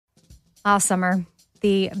Summer,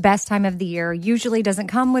 the best time of the year, usually doesn't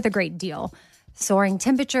come with a great deal. Soaring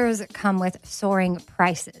temperatures come with soaring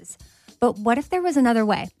prices. But what if there was another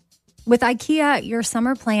way? With IKEA, your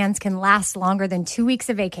summer plans can last longer than 2 weeks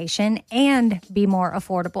of vacation and be more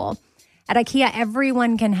affordable. At IKEA,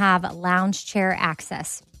 everyone can have lounge chair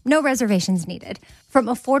access. No reservations needed. From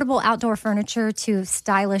affordable outdoor furniture to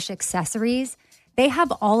stylish accessories, they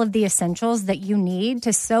have all of the essentials that you need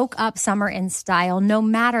to soak up summer in style, no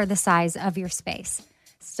matter the size of your space.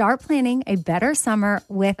 Start planning a better summer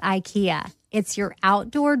with IKEA. It's your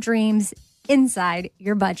outdoor dreams inside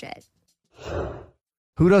your budget.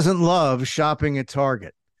 Who doesn't love shopping at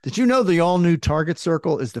Target? Did you know the all-new Target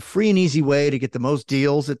Circle is the free and easy way to get the most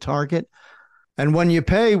deals at Target? And when you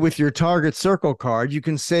pay with your Target Circle card, you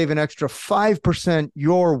can save an extra 5%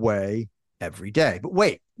 your way every day. But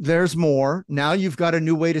wait, there's more. Now you've got a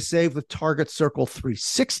new way to save with Target Circle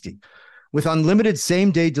 360. With unlimited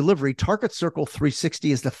same-day delivery, Target Circle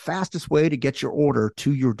 360 is the fastest way to get your order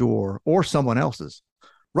to your door or someone else's.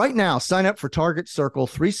 Right now, sign up for Target Circle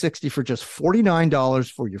 360 for just $49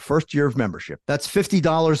 for your first year of membership. That's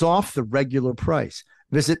 $50 off the regular price.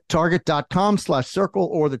 Visit target.com/circle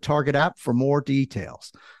or the Target app for more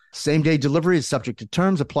details. Same-day delivery is subject to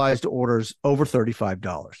terms, applies to orders over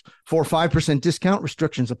 $35. For a 5% discount,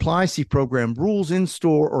 restrictions apply. See program rules in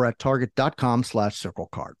store or at target.com/circle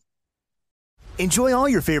card. Enjoy all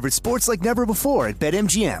your favorite sports like never before at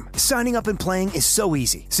BetMGM. Signing up and playing is so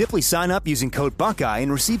easy. Simply sign up using code Buckeye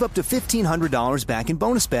and receive up to $1,500 back in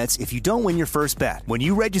bonus bets if you don't win your first bet. When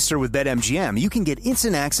you register with BetMGM, you can get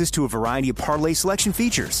instant access to a variety of parlay selection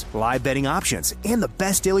features, live betting options, and the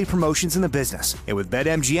best daily promotions in the business. And with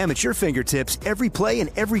BetMGM at your fingertips, every play and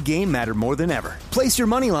every game matter more than ever. Place your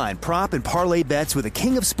moneyline, prop, and parlay bets with the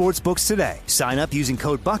king of sportsbooks today. Sign up using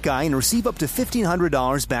code Buckeye and receive up to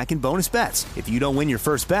 $1,500 back in bonus bets if you don't win your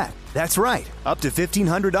first bet. That's right, up to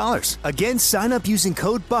 $1,500. Again, sign up using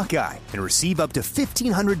code Buckeye and receive up to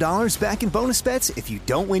 $1,500 back in bonus bets if you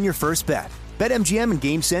don't win your first bet. BetMGM and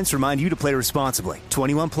GameSense remind you to play responsibly.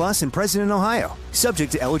 21 plus and present in Ohio.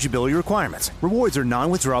 Subject to eligibility requirements. Rewards are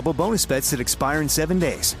non-withdrawable bonus bets that expire in 7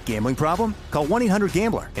 days. Gambling problem? Call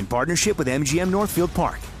 1-800-GAMBLER in partnership with MGM Northfield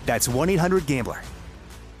Park. That's 1-800-GAMBLER.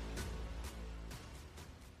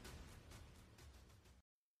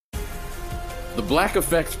 The Black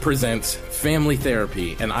Effect presents Family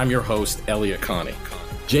Therapy, and I'm your host, Elliot Connie.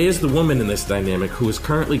 Jay is the woman in this dynamic who is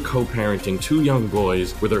currently co-parenting 2 young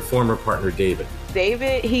boys with her former partner, David.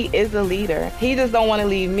 David, he is a leader. He just don't want to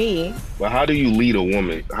leave me. But how do you lead a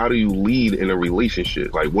woman? How do you lead in a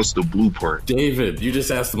relationship? Like, what's the blueprint? David, you just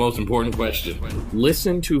asked the most important question.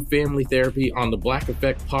 Listen to Family Therapy on the Black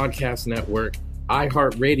Effect Podcast Network,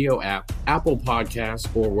 iHeartRadio app, Apple Podcasts,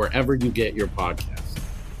 or wherever you get your podcasts.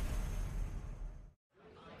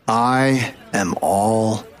 I am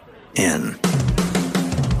all in.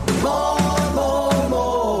 More.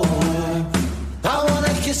 I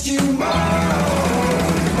wanna kiss you more. I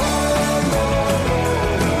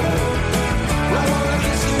wanna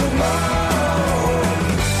kiss you more.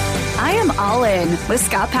 I am all in with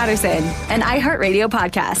Scott Patterson, an iHeartRadio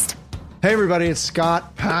podcast. Hey, everybody, it's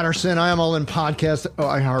Scott Patterson. I am all in podcast,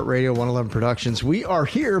 iHeartRadio 111 Productions. We are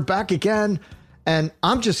here back again. And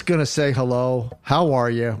I'm just going to say hello. How are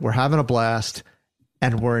you? We're having a blast.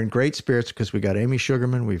 And we're in great spirits because we got Amy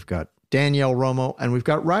Sugarman, we've got Danielle Romo, and we've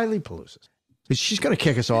got Riley Pelusas. She's going to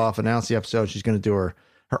kick us off, announce the episode. She's going to do her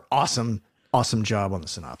awesome job on the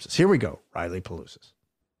synopsis. Here we go, Riley Pelusas.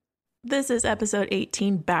 This is episode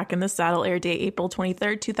 18, Back in the Saddle, air date April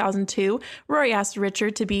 23rd, 2002. Rory asks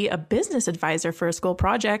Richard to be a business advisor for a school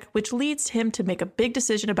project, which leads him to make a big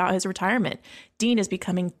decision about his retirement. Dean is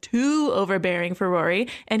becoming too overbearing for Rory,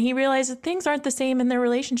 and he realizes things aren't the same in their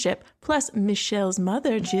relationship. Plus, Michelle's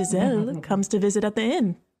mother, Giselle, comes to visit at the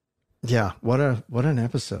inn. Yeah, what an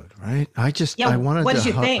episode, right? What did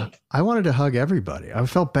you think? I wanted to hug everybody. I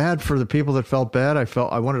felt bad for the people that felt bad. I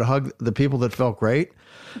wanted to hug the people that felt great.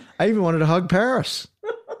 I even wanted to hug Paris.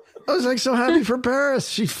 I was like so happy for Paris.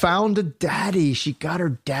 She found a daddy. She got her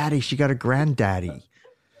daddy. She got a granddaddy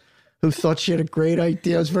who thought she had a great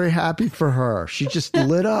idea. I was very happy for her. She just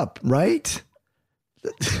lit up, right? She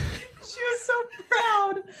was so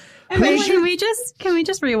proud. Wait, can we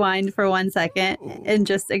just rewind for 1 second and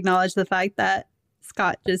just acknowledge the fact that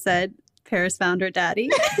Scott just said Paris found her daddy?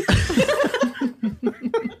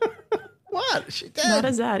 What? She did. Not a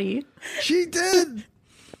zaddy. She did.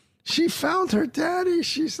 She found her daddy.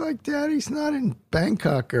 She's like, daddy's not in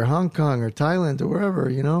Bangkok or Hong Kong or Thailand or wherever,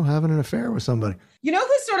 having an affair with somebody. You know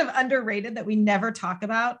who's sort of underrated that we never talk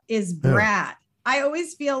about is Brad. I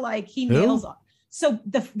always feel like he nails So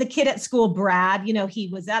the kid at school, Brad, he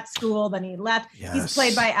was at school, then he left. Yes. He's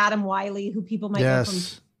played by Adam Wiley, who people might know from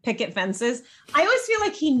Picket Fences. I always feel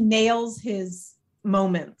like he nails his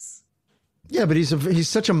moments. Yeah, but he's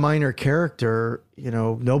such a minor character.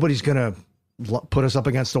 Nobody's gonna put us up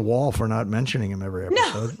against the wall for not mentioning him every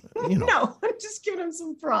episode. No, I'm just giving him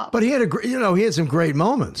some props. But he had he had some great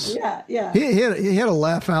moments. Yeah. He had a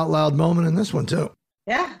laugh out loud moment in this one too.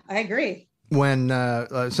 Yeah, I agree. When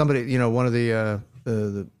somebody, one of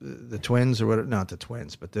the twins or what? Not the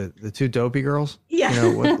twins, but the two dopey girls. Yeah.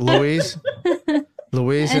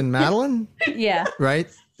 Louise and Madeline. Yeah. Right.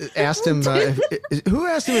 Asked him who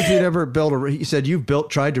asked him if he'd ever built he said, you've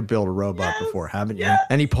tried to build a robot before, haven't you?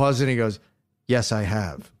 And he paused and he goes, yes, I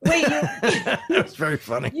have. Wait, that's very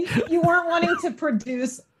funny. You weren't wanting to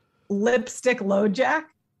produce Lipstick LoJack?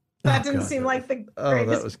 That didn't seem like the greatest. Oh,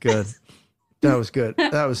 that was good. That was good.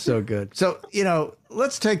 That was so good. So,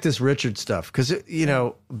 let's take this Richard stuff because,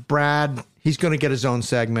 Brad, he's going to get his own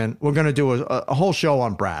segment. We're going to do a whole show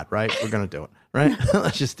on Brad, right? We're going to do it, right?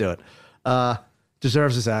 Let's just do it.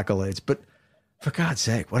 Deserves his accolades. But for God's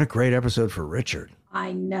sake, what a great episode for Richard.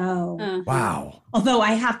 I know. Wow. Although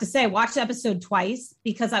I have to say, I watched the episode twice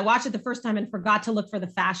because I watched it the first time and forgot to look for the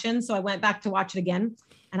fashion. So I went back to watch it again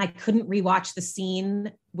and I couldn't rewatch the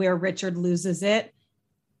scene where Richard loses it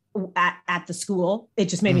at the school. It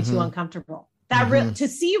just made me too uncomfortable. To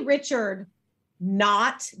see Richard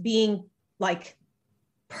not being like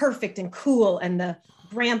perfect and cool and the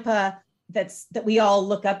grandpa that we all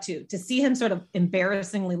look up to see him sort of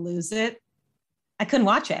embarrassingly lose it, I couldn't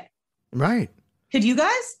watch it. Right. Could you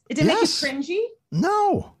guys? It didn't make you cringy?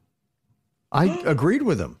 No. I agreed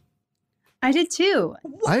with him. I did too.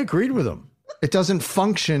 I agreed with him. It doesn't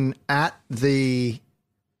function at the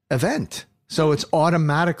event. So it's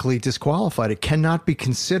automatically disqualified. It cannot be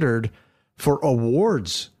considered for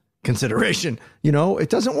awards consideration. It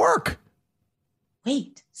doesn't work.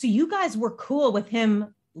 Wait, so you guys were cool with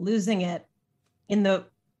him losing it in the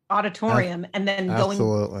auditorium and then going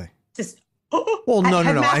to... Well, no.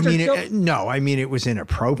 I mean, it was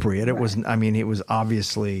inappropriate. It wasn't. I mean, it was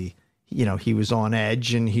obviously, he was on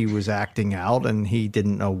edge and he was acting out and he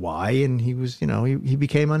didn't know why. And he was, he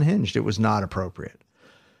became unhinged. It was not appropriate.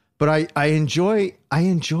 But I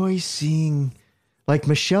enjoy seeing, like,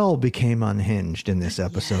 Michelle became unhinged in this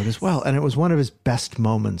episode as well. And it was one of his best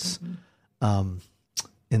moments from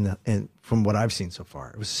what I've seen so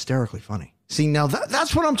far. It was hysterically funny. See, now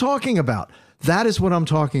that's what I'm talking about. That is what I'm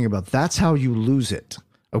talking about. That's how you lose it.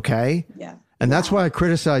 Okay. Yeah. And that's why I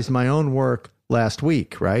criticized my own work last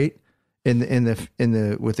week, right? In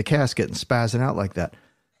the with the casket and spazzing out like that.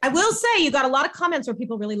 I will say you got a lot of comments where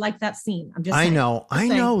people really like that scene. I'm just saying.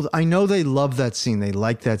 I know they love that scene. They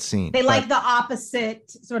like that scene. They like the opposite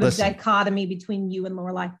sort of dichotomy between you and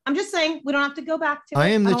Lorelai. I'm just saying we don't have to go back to it. I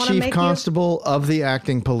am the chief constable of the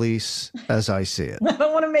acting police as I see it. I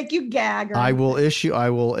don't want to make you gag. I will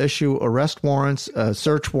issue arrest warrants,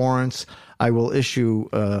 search warrants. I will issue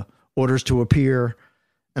orders to appear.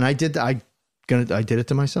 And I did it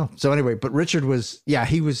to myself. So anyway, but Richard was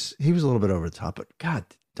he was a little bit over the top, but God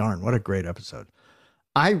darn, what a great episode.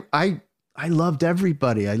 I loved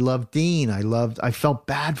everybody. I loved Dean. I felt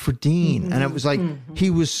bad for Dean. And it was like, he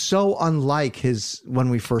was so unlike when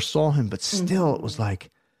we first saw him, but still it was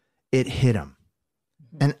like, it hit him.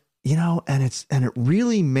 And, and it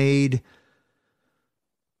really made,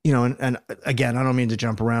 and again, I don't mean to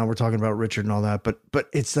jump around. We're talking about Richard and all that, but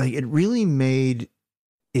it's like, it really made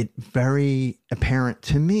it very apparent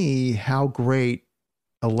to me how great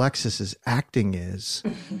Alexis's acting is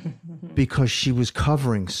because she was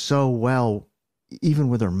covering so well, even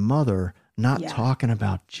with her mother, not talking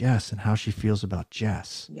about Jess and how she feels about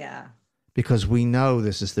Jess. Yeah. Because we know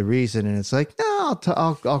this is the reason. And it's like, no,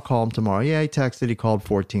 I'll call him tomorrow. Yeah, he texted, he called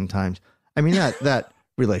 14 times. I mean, that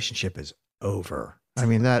relationship is over. I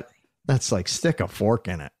mean, that's like stick a fork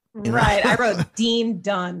in it. Right. I wrote Dean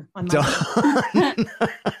done on my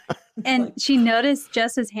And she noticed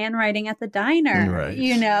Jess's handwriting at the diner. Right.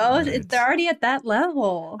 They're already at that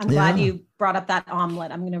level. I'm glad you brought up that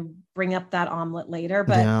omelet. I'm going to bring up that omelet later.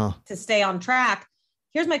 But to stay on track,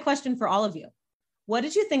 here's my question for all of you. What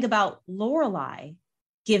did you think about Lorelai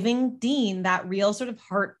giving Dean that real sort of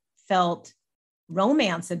heartfelt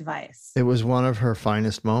romance advice? It was one of her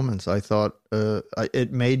finest moments. I thought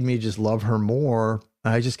it made me just love her more.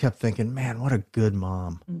 I just kept thinking, man, what a good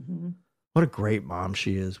mom. Mm-hmm. What a great mom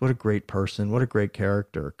she is. What a great person. What a great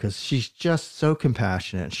character. Because she's just so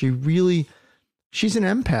compassionate. She's an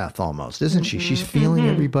empath almost, isn't she? She's feeling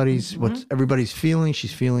what everybody's feeling.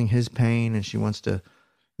 She's feeling his pain and she wants to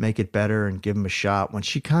make it better and give him a shot when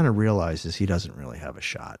she kind of realizes he doesn't really have a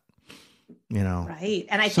shot. you know. Right.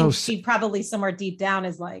 And I think she probably somewhere deep down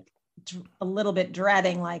is like a little bit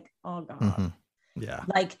dreading, like, oh God. Mm-hmm. Yeah.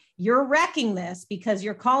 Like you're wrecking this because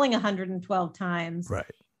you're calling 112 times. Right.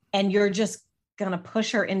 And you're just going to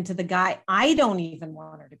push her into the guy I don't even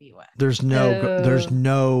want her to be with. There's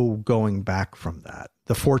no going back from that.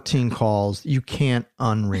 The 14 calls, you can't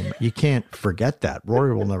you can't forget that.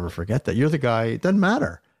 Rory will never forget that. You're the guy. It doesn't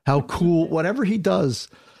matter how cool, whatever he does,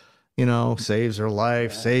 you know, saves her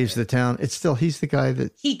life, saves the town. It's still, he's the guy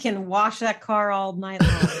that he can wash that car all night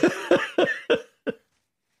long.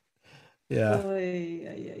 Yeah.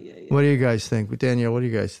 What do you guys think? Danielle, what do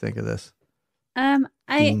you guys think of this?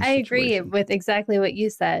 I agree with exactly what you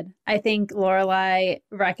said. I think Lorelai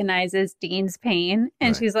recognizes Dean's pain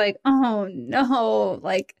and she's like, oh no,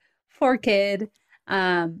 like poor kid.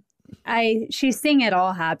 She's seeing it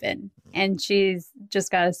all happen and she's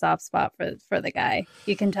just got a soft spot for the guy.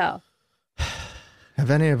 You can tell. Have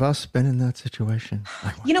any of us been in that situation?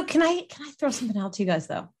 You know, can I throw something out to you guys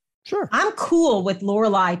though? Sure. I'm cool with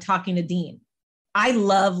Lorelai talking to Dean. I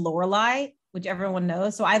love Lorelai, which everyone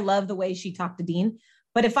knows. So I love the way she talked to Dean.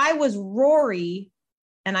 But if I was Rory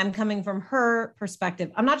and I'm coming from her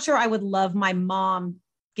perspective, I'm not sure I would love my mom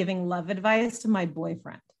giving love advice to my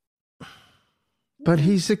boyfriend. But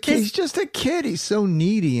he's just a kid. He's so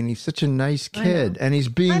needy and he's such a nice kid. And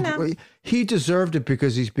he deserved it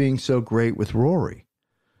because he's being so great with Rory.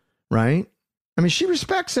 Right? I mean, she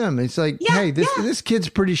respects him. It's like, hey, this kid's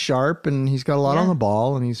pretty sharp and he's got a lot on the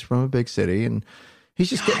ball and he's from a big city and he's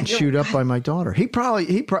just getting chewed up by my daughter.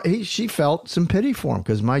 She felt some pity for him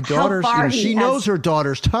because my daughter's, she knows her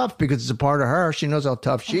daughter's tough because it's a part of her. She knows how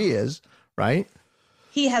tough she is, right?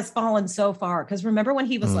 He has fallen so far because remember when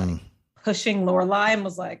he was like pushing Lorelai and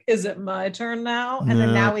was like, "Is it my turn now?" And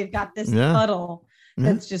then now we've got this puddle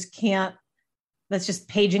that's just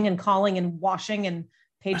paging and calling and washing and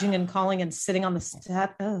paging and calling and sitting on the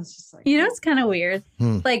step. Oh, it's just like, you know, it's kind of weird.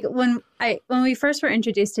 Like when we first were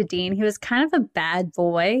introduced to Dean, he was kind of a bad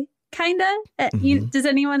boy, kind of. Does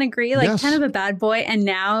anyone agree? Like kind of a bad boy. And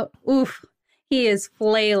now, he is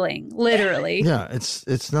flailing, literally. Yeah,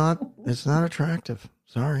 it's not attractive.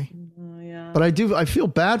 Sorry. But I feel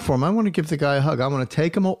bad for him. I want to give the guy a hug. I want to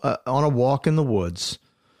take him on a walk in the woods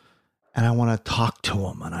and I want to talk to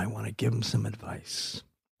him and I want to give him some advice.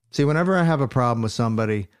 See, whenever I have a problem with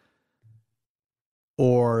somebody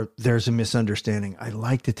or there's a misunderstanding, I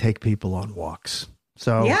like to take people on walks.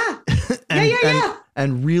 So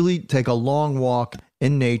and really take a long walk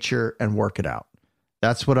in nature and work it out.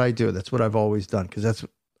 That's what I do. That's what I've always done because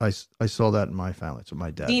I saw that in my family. That's what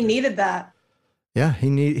my dad Dean needed that. Yeah, he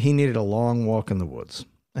needed a long walk in the woods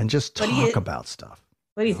and just talk about stuff.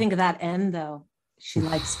 What do you think of that end though? She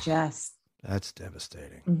likes Jess. That's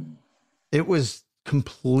devastating. It was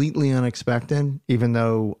completely unexpected, even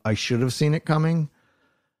though I should have seen it coming.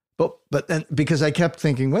 But then because I kept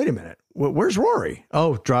thinking, wait a minute, where's Rory?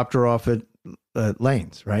 Oh, dropped her off at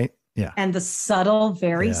Lane's, right? Yeah. And the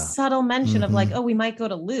very subtle mention of like, oh, we might go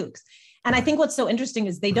to Luke's. And I think what's so interesting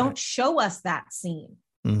is they don't show us that scene.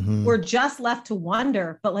 We're just left to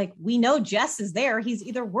wonder, but like, we know Jess is there. He's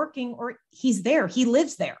either working or he's there. He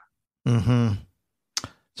lives there.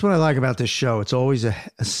 That's what I like about this show. It's always a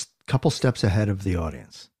couple steps ahead of the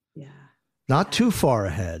audience. Yeah. Not too far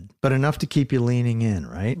ahead, but enough to keep you leaning in,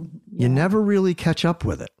 right? Yeah. You never really catch up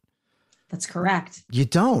with it. That's correct. You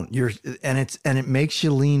don't. And it makes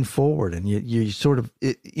you lean forward and you sort of,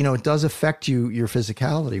 it does affect your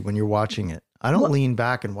physicality when you're watching it. I don't lean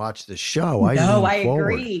back and watch the show. I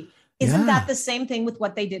agree. Isn't that the same thing with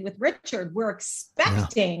what they did with Richard? We're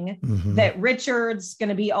expecting that Richard's going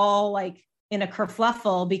to be all like in a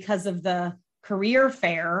kerfluffle because of the career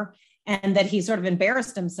fair and that he sort of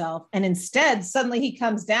embarrassed himself. And instead, suddenly he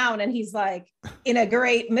comes down and he's like in a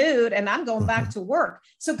great mood and I'm going back to work.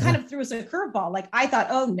 So kind of threw us a curveball. Like I thought,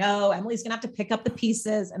 oh no, Emily's going to have to pick up the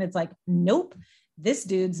pieces. And it's like, nope, this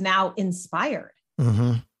dude's now inspired.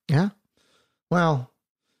 Yeah. Well,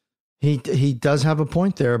 he does have a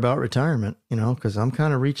point there about retirement, because I'm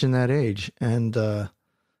kind of reaching that age and,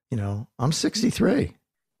 I'm 63.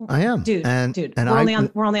 I am. Dude, and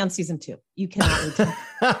we're only on season 2. You cannot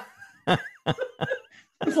retire.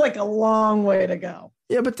 It's like a long way to go.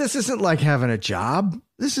 Yeah, but this isn't like having a job.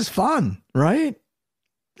 This is fun, right?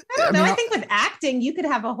 I don't know. I think with acting, you could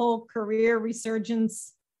have a whole career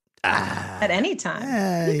resurgence at any time.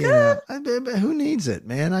 Who needs it,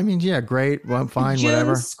 man? I mean, yeah, great. Well, fine, June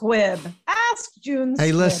whatever. Squibb. Ask June.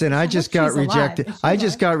 Hey, Squibb. listen, I just got rejected. I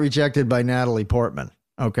just got rejected by Natalie Portman.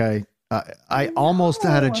 Okay. I almost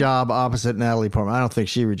had a job opposite Natalie Portman. I don't think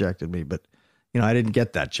she rejected me, but I didn't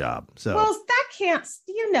get that job. So that can't.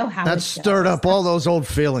 You know how that stirred up all those old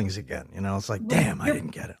feelings again. You know, it's like, damn, I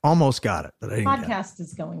didn't get it. Almost got it, but I didn't get it. Podcast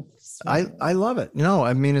is going. I love it. No,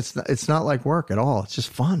 I mean, it's not like work at all. It's just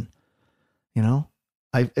fun. You know,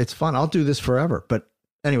 it's fun. I'll do this forever. But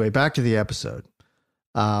anyway, back to the episode.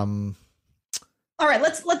 All right,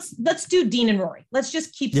 let's do Dean and Rory. Let's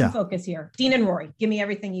just keep some focus here. Dean and Rory, give me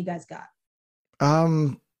everything you guys got.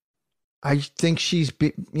 I think she's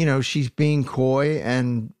being coy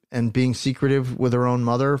and being secretive with her own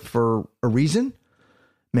mother for a reason.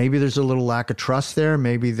 Maybe there's a little lack of trust there.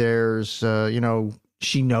 Maybe there's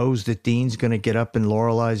she knows that Dean's going to get up in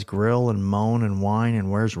Lorelei's grill and moan and whine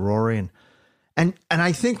and where's Rory and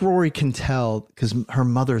I think Rory can tell because her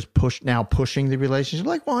mother's pushing the relationship.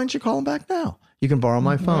 Like, why don't you call him back now? You can borrow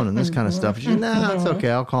my phone and this kind of stuff. She's nah, it's okay.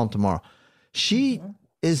 I'll call him tomorrow. She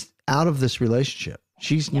is out of this relationship.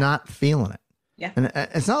 She's not feeling it. Yeah. And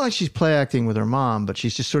it's not like she's play acting with her mom, but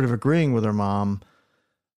she's just sort of agreeing with her mom.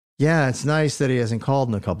 Yeah, it's nice that he hasn't called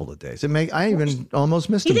in a couple of days. I even almost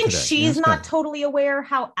missed him today. You think she's not totally aware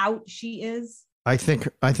how out she is? I think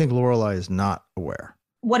Lorelai is not aware.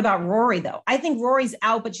 What about Rory though? I think Rory's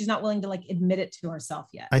out, but she's not willing to admit it to herself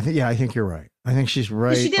yet. I think you're right. I think she's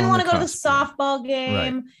right. She didn't want to go to the softball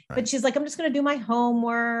game, right. But she's like, I'm just going to do my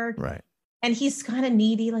homework. Right. And he's kind of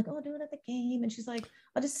needy, like, oh, do it at the game. And she's like,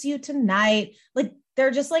 I'll just see you tonight. Like,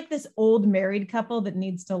 they're just like this old married couple that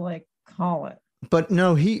needs to like call it. But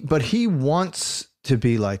no, he wants to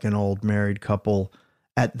be like an old married couple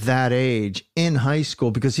at that age in high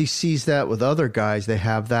school because he sees that with other guys. They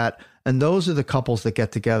have that. And those are the couples that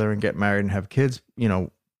get together and get married and have kids,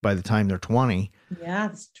 by the time they're 20. Yeah,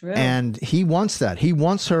 that's true. And he wants that. He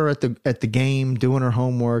wants her at the game, doing her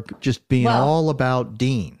homework, just being all about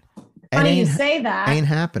Dean. Funny you say that. Ain't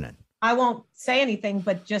happening. I won't say anything,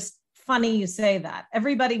 but just funny you say that.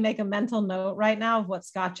 Everybody make a mental note right now of what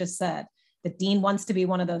Scott just said, that Dean wants to be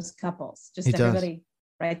one of those couples. Just everybody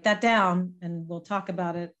write that down and we'll talk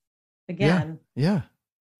about it again. Yeah.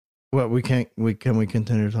 Well, can we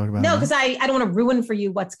continue to talk about it? No, because I don't want to ruin for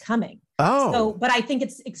you what's coming. Oh. So, but I think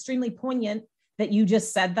it's extremely poignant that you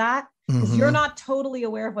just said that because you're not totally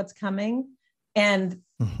aware of what's coming. And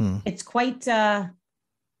it's quite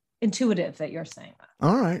intuitive that you're saying that.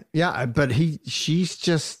 All right. Yeah. But she's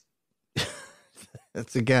just,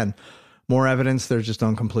 it's again, more evidence. They're just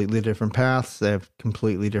on completely different paths. They have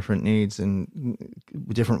completely different needs and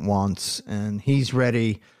different wants. And he's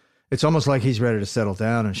ready. It's almost like he's ready to settle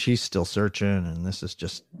down and she's still searching. And this is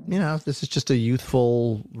just, a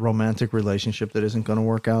youthful romantic relationship that isn't going to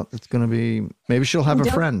work out. It's going to be, maybe she'll have a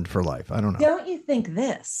friend for life. I don't know. Don't you think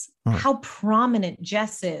how prominent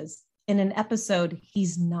Jess is in an episode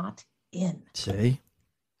he's not in? See?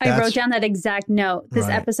 I wrote down that exact note. This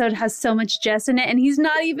episode has so much Jess in it, and he's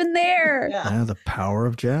not even there. Yeah, the power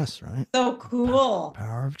of Jess, right? So cool.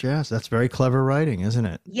 Power of Jess. That's very clever writing, isn't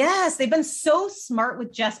it? Yes, they've been so smart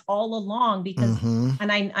with Jess all along because,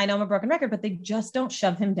 and I know I'm a broken record, but they just don't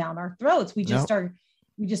shove him down our throats. We just are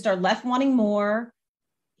left wanting more.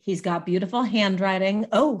 He's got beautiful handwriting.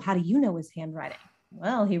 Oh, how do you know his handwriting?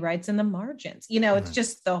 Well, he writes in the margins. It's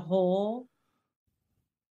just the whole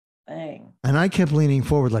thing. And I kept leaning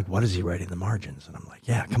forward, like, what does he write in the margins? And I'm like,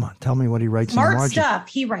 yeah, come on, tell me what he writes Smart in the margins. Stuff.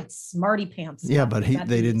 He writes smarty pants. Yeah, but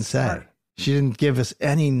they didn't say. She didn't give us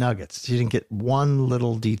any nuggets. She didn't get one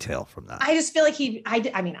little detail from that. I just feel like I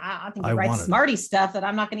think he writes smarty stuff that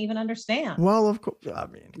I'm not going to even understand. Well, of course.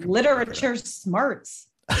 Literature smarts.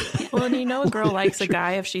 Well, and a girl likes a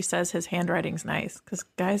guy if she says his handwriting's nice because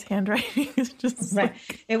guy's handwriting is just right.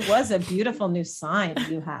 It was a beautiful new sign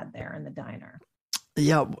you had there in the diner.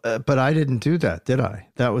 Yeah, but I didn't do that, did I?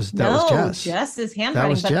 That was Jess. Jess's handwriting. That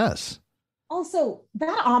was Jess. Also,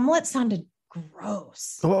 that omelet sounded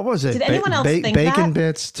gross. What was it? Did anyone else think bacon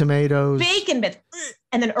bits, tomatoes, bacon bits,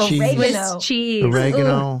 and then oregano. Cheese.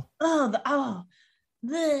 Oregano. That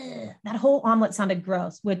whole omelet sounded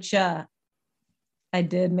gross. Which I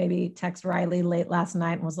did maybe text Riley late last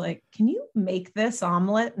night and was like, "Can you make this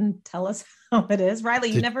omelet and tell us how it is?"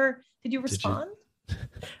 Riley, did you respond?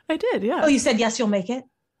 I did, yeah. Oh, you said yes, you'll make it?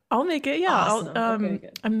 I'll make it, yeah. Awesome. Okay,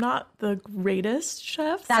 I'm not the greatest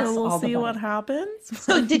chef, so we'll see what happens.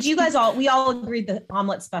 So did you guys we all agreed the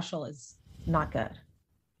omelet special is not good?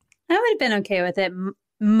 I would have been okay with it,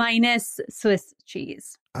 minus Swiss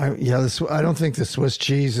cheese. I don't think the Swiss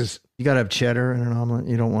cheese is, you got to have cheddar in an omelet.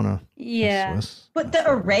 You don't want to. Yeah. But the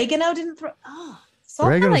oregano didn't throw,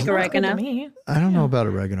 salt. I like Smells good to oregano. me. I don't know about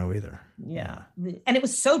oregano either. Yeah. And it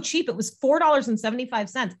was so cheap. It was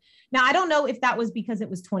 $4.75. Now, I don't know if that was because it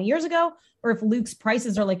was 20 years ago or if Luke's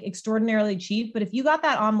prices are like extraordinarily cheap. But if you got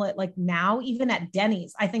that omelet like now, even at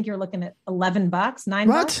Denny's, I think you're looking at $11,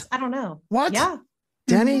 $9. I don't know. What? Yeah.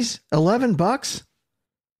 Denny's, $11?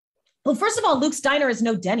 Well, first of all, Luke's Diner is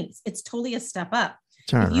no Denny's. It's totally a step up.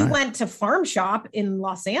 If you went to Farm Shop in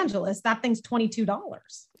Los Angeles, that thing's $22.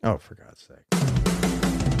 Oh, for God's sake.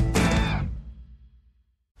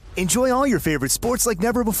 Enjoy all your favorite sports like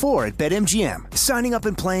never before at BetMGM. Signing up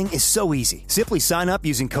and playing is so easy. Simply sign up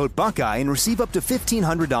using code Buckeye and receive up to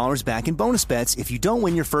 $1,500 back in bonus bets if you don't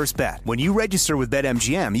win your first bet. When you register with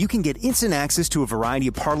BetMGM, you can get instant access to a variety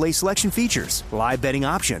of parlay selection features, live betting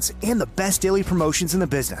options, and the best daily promotions in the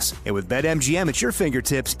business. And with BetMGM at your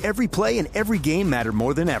fingertips, every play and every game matter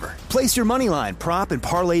more than ever. Place your moneyline, prop, and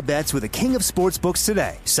parlay bets with the king of sportsbooks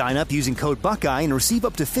today. Sign up using code Buckeye and receive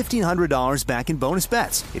up to $1,500 back in bonus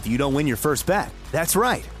bets if you don't win your first bet. That's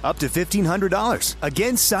right, up to $1,500.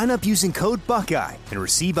 Again, sign up using code Buckeye and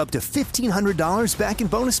receive up to $1,500 back in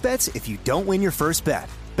bonus bets if you don't win your first bet.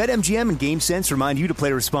 BetMGM and GameSense remind you to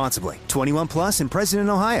play responsibly. 21 plus and present in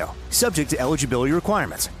Ohio. Subject to eligibility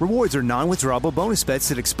requirements. Rewards are non-withdrawable bonus bets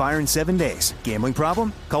that expire in 7 days. Gambling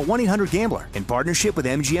problem? Call 1-800-GAMBLER in partnership with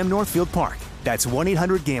MGM Northfield Park. That's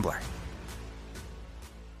 1-800-GAMBLER.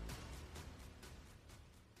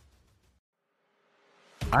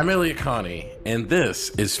 I'm Elliot Connie, and this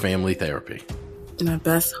is Family Therapy. My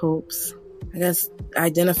best hopes, I guess,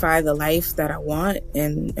 identify the life that I want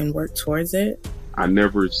and work towards it. I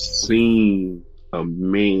never seen a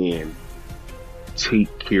man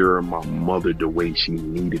take care of my mother the way she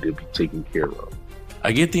needed to be taken care of.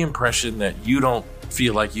 I get the impression that you don't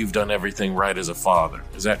feel like you've done everything right as a father.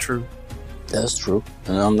 Is that true? That's true,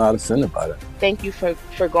 and I'm not offended by that. Thank you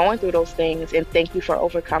for going through those things, and thank you for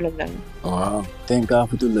overcoming them. Wow. Thank God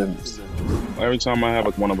for deliverance. Every time I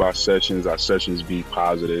have one of our sessions be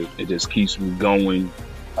positive. It just keeps me going.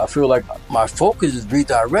 I feel like my focus is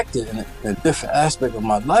redirected in a different aspect of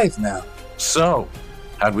my life now. So,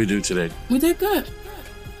 how'd we do today? We did good.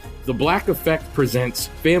 The Black Effect presents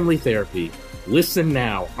Family Therapy. Listen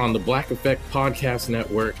now on the Black Effect Podcast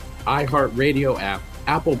Network, iHeartRadio app,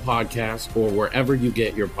 Apple Podcasts, or wherever you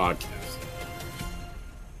get your podcasts.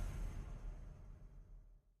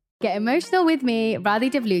 Get emotional with me,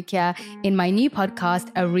 Radhi Devlukia, in my new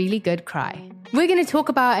podcast, A Really Good Cry. We're going to talk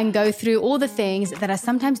about and go through all the things that are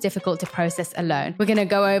sometimes difficult to process alone. We're going to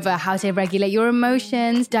go over how to regulate your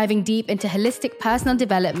emotions, diving deep into holistic personal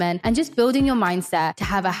development, and just building your mindset to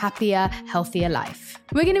have a happier, healthier life.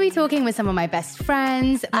 We're going to be talking with some of my best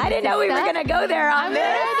friends. I didn't know we were going to go there on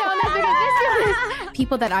this.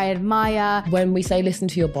 People that I admire. When we say listen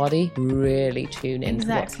to your body, really tune into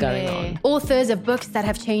what's going on. Authors of books that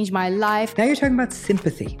have changed my life. Now you're talking about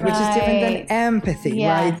sympathy, which is different than empathy,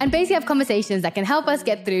 right? And basically have conversations that can help us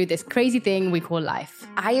get through this crazy thing we call life.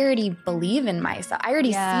 I already believe in myself. I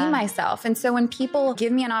already see myself. And so when people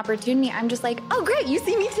give me an opportunity, I'm just like, oh, great, you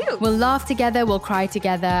see me too. We'll laugh together, we'll cry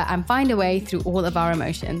together, and find a way through all of our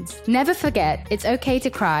emotions. Never forget, it's okay to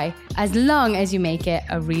cry as long as you make it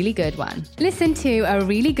a really good one. Listen to A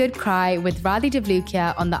Really Good Cry with Radhi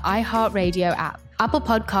Devlukia on the iHeartRadio app, Apple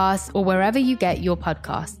Podcasts, or wherever you get your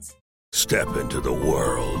podcasts. Step into the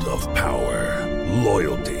world of power,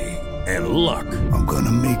 loyalty, and luck. I'm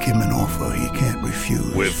gonna make him an offer he can't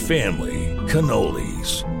refuse. With family,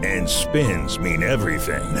 cannolis, and spins mean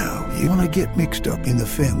everything. Now, you wanna get mixed up in the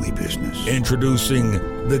family business. Introducing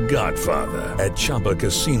The Godfather at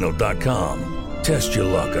ChumbaCasino.com. Test your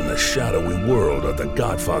luck in the shadowy world of The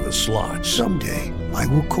Godfather slot. Someday, I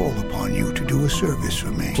will call upon you to do a service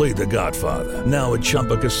for me. Play The Godfather, now at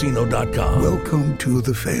ChumbaCasino.com. Welcome to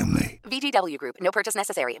the family. VGW Group. No purchase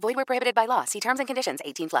necessary. Void where prohibited by law. See terms and conditions.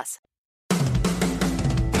 18+.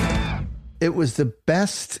 It was the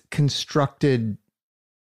best constructed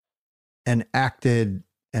and acted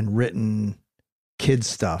and written kid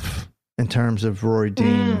stuff in terms of Rory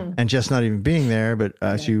Dean and just not even being there, but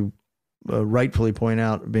as you rightfully point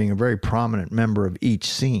out, being a very prominent member of each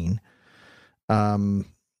scene. And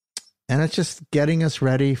it's just getting us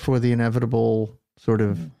ready for the inevitable sort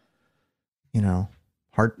of,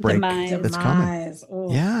 heartbreak that's coming. Ooh.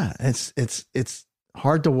 Yeah, it's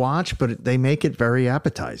hard to watch, but they make it very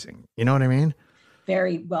appetizing. You know what I mean?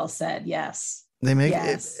 Very well said. Yes. They make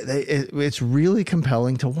it's really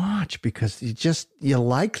compelling to watch because you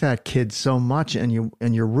like that kid so much, and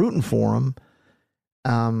you're rooting for him.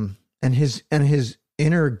 And his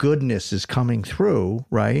inner goodness is coming through,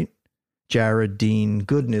 right? Jared Dean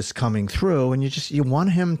goodness coming through, and you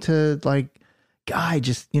want him to guy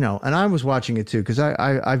just, and I was watching it too, because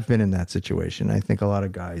I've been in that situation. I think a lot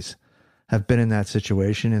of guys have been in that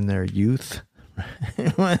situation in their youth.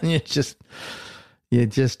 When you're just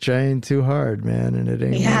trying too hard, man, and it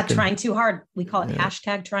ain't. Yeah, trying too hard. We call it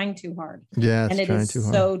hashtag trying too hard. Yeah, and it is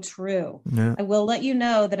so true. Yeah. I will let you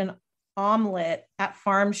know that an omelet at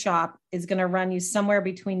Farm Shop is going to run you somewhere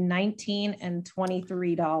between $19 and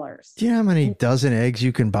 $23. Do you know how many dozen eggs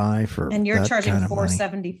you can buy for? And you're that charging kind of money?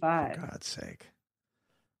 $4.75. For God's sake.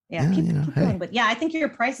 Yeah, keep going. But yeah, I think your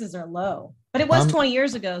prices are low. But it was 20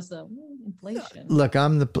 years ago, so inflation. Look,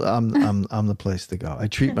 I'm the place to go. I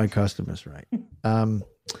treat my customers right.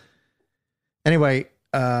 Anyway,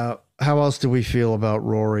 how else do we feel about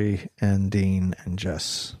Rory and Dean and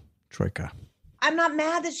Jess Troika? I'm not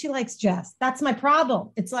mad that she likes Jess. That's my problem.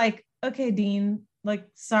 It's like, okay, Dean, like,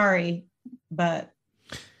 sorry, but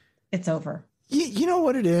it's over. You know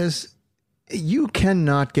what it is? You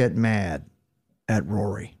cannot get mad at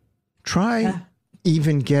Rory. Try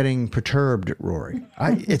even getting perturbed at Rory.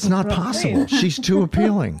 It's not possible. She's too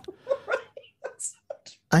appealing.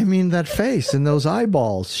 I mean, that face and those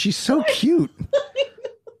eyeballs. She's so cute.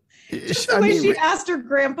 Just the way she asked her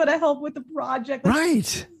grandpa to help with the project.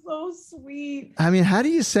 Right. So sweet. I mean, how do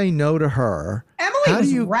you say no to her? Emily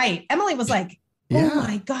was right. Emily was like, oh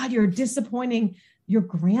my God, you're disappointing your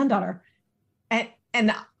granddaughter. And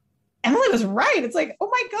Emily was right. It's like, oh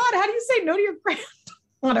my God, how do you say no to your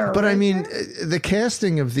granddaughter? But I mean, the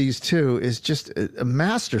casting of these two is just a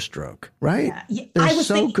masterstroke, right? Yeah. They're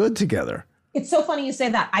so good together. It's so funny you say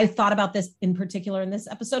that. I thought about this in particular in this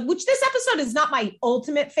episode, which this episode is not my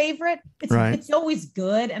ultimate favorite. It's always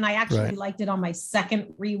good. And I actually liked it on my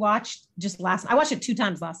second rewatch just last night. I watched it 2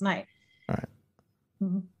 times last night. Right.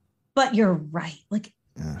 But you're right. Like,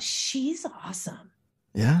 she's awesome.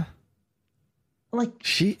 Yeah. Like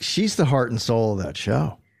she's the heart and soul of that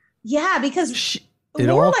show. Yeah, because it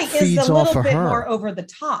Lorelai all feeds is a off little of bit her. more over the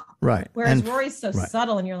top. Right. Whereas Rory's so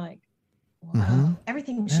subtle and you're like, wow,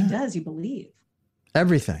 everything she does, you believe.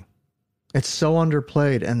 Everything. It's so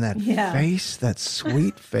underplayed. And that face, that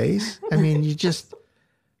sweet face. I mean, you just.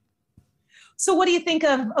 So what do you think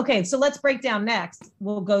of, okay, so let's break down next.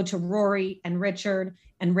 We'll go to Rory and Richard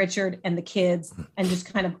and the kids and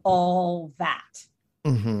just kind of all that.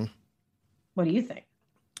 Mm-hmm. What do you think?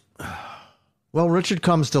 Well, Richard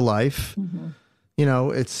comes to life. Mm-hmm. You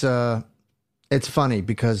know, it's funny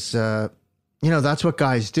because, that's what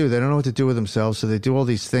guys do. They don't know what to do with themselves. So they do all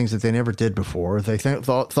these things that they never did before. They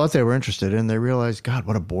thought they were interested in. They realize, God,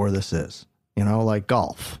 what a bore this is. Like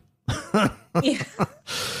golf. Yeah. You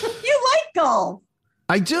like golf.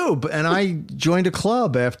 I do. And I joined a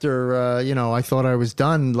club after, I thought I was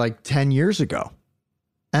done like 10 years ago.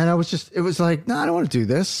 And it was like, no, I don't want to do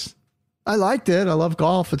this. I liked it. I love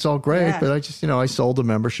golf. It's all great. Yeah. But I just, I sold a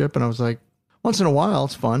membership and I was like, once in a while,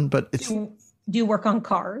 it's fun, but it's. Do you work on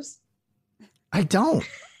cars? I don't.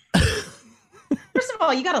 First of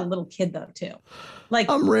all, you got a little kid though, too. Like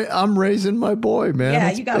I'm raising my boy, man.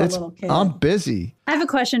 Yeah, you got a little kid. I'm busy. I have a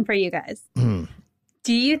question for you guys.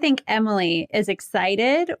 Do you think Emily is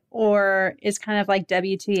excited or is kind of like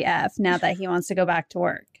WTF now that he wants to go back to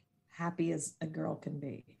work? Happy as a girl can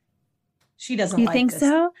be. She doesn't You like think this.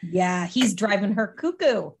 so? Yeah, he's driving her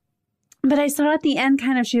cuckoo. But I saw at the end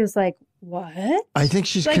kind of, she was like, what? I think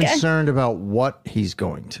she's Like, concerned about what he's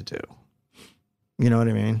going to do. You know what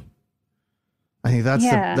I mean? I think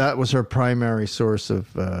that was her primary source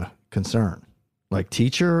of concern. Like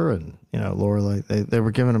teacher and, Lorelai, they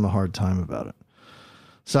were giving him a hard time about it.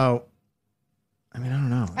 So, I mean, I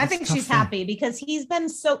don't know. I think she's happy because he's been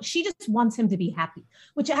she just wants him to be happy,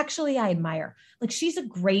 which actually I admire. Like she's a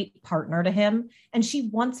great partner to him and she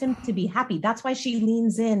wants him to be happy. That's why she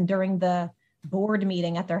leans in during the board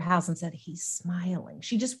meeting at their house and said, he's smiling.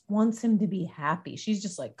 She just wants him to be happy. She's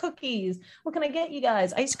just like, cookies. What can I get you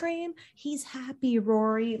guys? Ice cream? He's happy,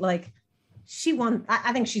 Rory. Like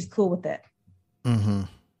I think she's cool with it. Mm-hmm.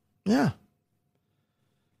 Yeah.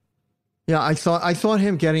 Yeah, I thought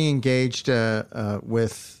him getting engaged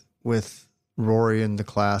with Rory in the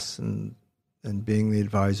class and being the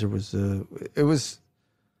advisor was I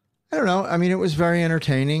don't know. I mean, it was very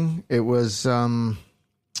entertaining. It was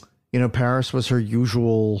Paris was her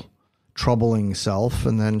usual troubling self,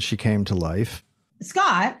 and then she came to life.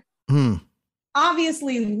 Scott,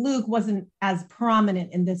 obviously Luke wasn't as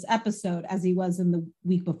prominent in this episode as he was in the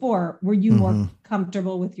week before. Were you more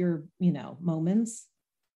comfortable with your, moments?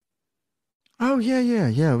 Oh, yeah.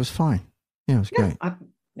 It was fine. Yeah, it was great. I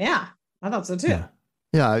thought so too.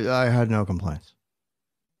 Yeah, I had no complaints.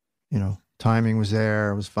 Timing was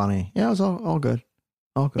there. It was funny. Yeah, it was all good.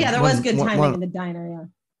 All good. Yeah, there was good timing in the diner, yeah.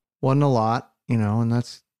 Wasn't a lot, and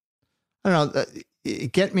that's, I don't know.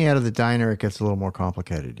 Get me out of the diner. It gets a little more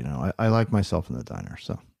complicated. You know, I like myself in the diner.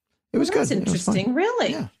 So it was good. That's interesting.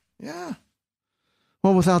 Really? Yeah. Yeah.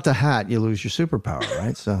 Well, without the hat, you lose your superpower,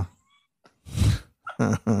 right? So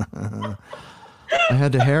I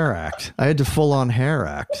had to hair act. I had to full on hair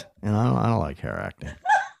act. And I don't like hair acting.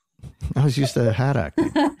 I was used to hat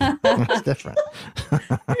acting. It's different.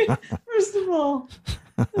 First of all,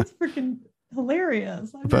 that's freaking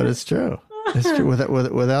hilarious. But it's true. It's true.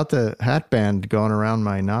 Without the hat band going around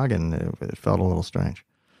my noggin, it felt a little strange.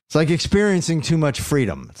 It's like experiencing too much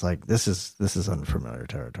freedom. It's like this is unfamiliar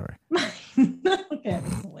territory. Okay,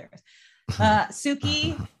 that's hilarious.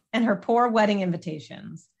 Suki and her poor wedding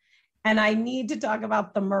invitations. And I need to talk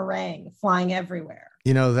about the meringue flying everywhere.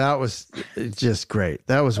 You know, that was just great.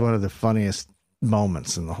 That was one of the funniest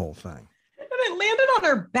moments in the whole thing. And it landed on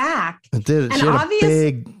her back. It did. And she had a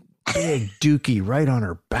big dookie right on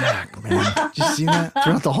her back, man. Did you see that?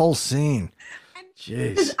 Throughout the whole scene.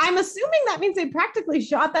 Jeez. I'm assuming that means they practically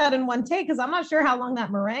shot that in one take because I'm not sure how long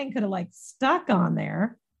that meringue could have like stuck on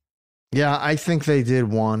there. Yeah, I think they did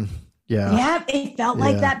one. Yeah. Yeah, it felt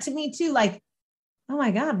like that to me too. Like, oh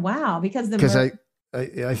my God, wow. Because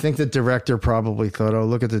I think the director probably thought, oh,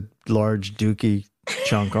 look at the large dookie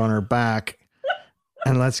chunk on her back.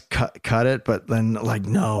 And let's cut it. But then like,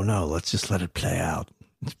 no, let's just let it play out.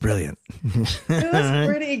 It's brilliant. It was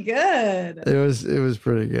pretty good. It was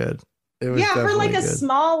pretty good. It was for like a good.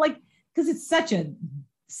 small, like, because it's such a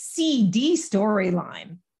CD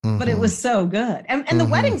storyline, but it was so good. And the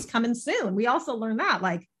wedding's coming soon. We also learned that,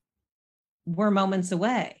 like, we're moments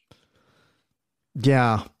away.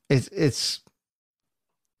 Yeah, it's.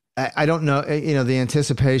 I don't know. You know, the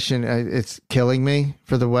anticipation. It's killing me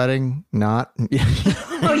for the wedding. Not.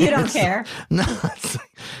 Oh, you don't care? No,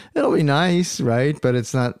 it'll be nice, right? But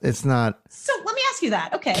it's not. So let me ask you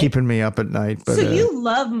that. Okay. Keeping me up at night. But so you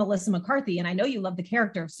love Melissa McCarthy, and I know you love the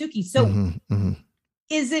character of Suki. So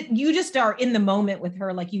is it you just are in the moment with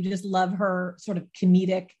her, like you just love her sort of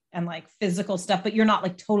comedic and like physical stuff, but you're not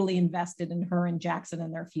like totally invested in her and Jackson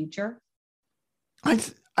and their future?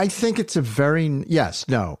 I think it's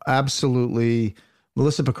absolutely.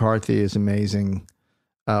 Melissa McCarthy is amazing.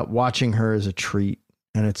 Watching her is a treat,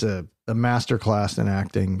 and it's a master class in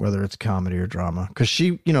acting, whether it's comedy or drama. Because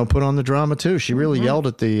she, put on the drama too. She really yelled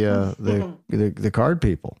at the card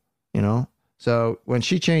people, So when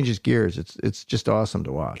she changes gears, it's just awesome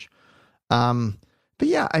to watch. But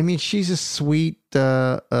yeah, I mean, she's a sweet,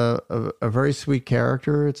 a very sweet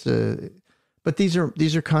character. But these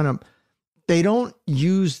are kind of. They don't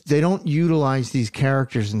utilize these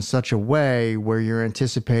characters in such a way where you're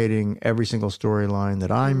anticipating every single storyline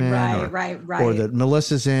that I'm in, or that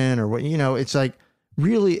Melissa's in, or what, it's like,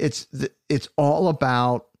 really, it's all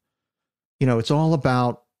about, Rory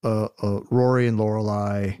and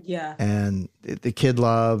Lorelai, and the kid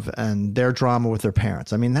love and their drama with their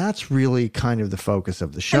parents. I mean, that's really kind of the focus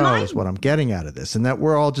of the show is what I'm getting out of this. And that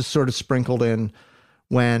we're all just sort of sprinkled in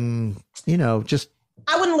when, just,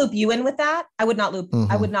 I wouldn't loop you in with that. I would not loop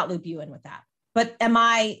you in with that. But am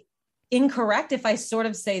I incorrect if I sort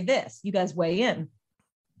of say this? You guys weigh in.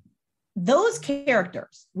 Those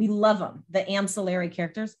characters, we love them, the ancillary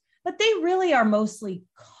characters, but they really are mostly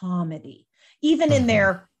comedy. Even in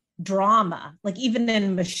their drama, like even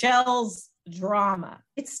in Michelle's drama,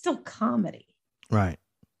 it's still comedy. Right.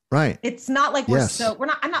 It's not like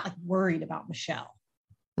I'm not like worried about Michelle.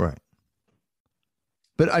 Right.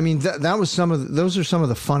 But I mean, those are some of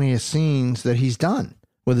the funniest scenes that he's done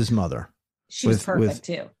with his mother. She was perfect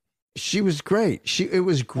too. She was great. It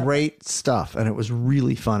was great stuff, and it was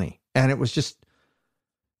really funny. And it was just,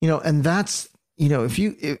 and that's, if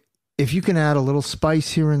you can add a little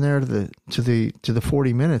spice here and there to the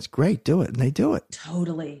 40 minutes, great, do it. And they do it.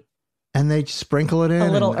 Totally. And they sprinkle it in.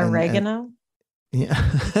 A little oregano.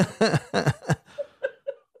 Yeah.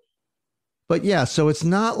 But yeah, so it's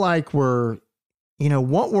not like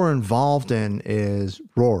what we're involved in is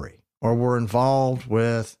Rory, or we're involved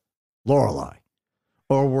with Lorelai,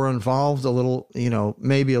 or we're involved a little,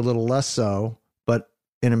 maybe a little less so, but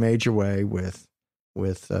in a major way with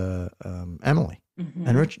Emily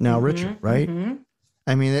and Richard, right? Mm-hmm.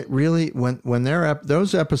 I mean, it really, when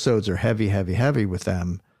those episodes are heavy with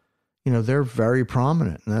them, they're very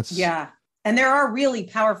prominent, and that's and there are really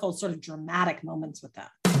powerful sort of dramatic moments with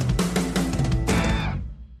that.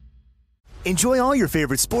 Enjoy all your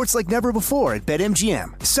favorite sports like never before at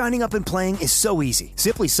BetMGM. Signing up and playing is so easy.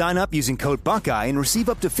 Simply sign up using code Buckeye and receive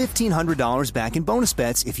up to $1,500 back in bonus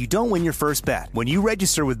bets if you don't win your first bet. When you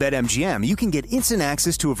register with BetMGM, you can get instant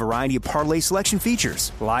access to a variety of parlay selection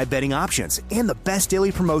features, live betting options, and the best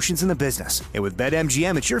daily promotions in the business. And with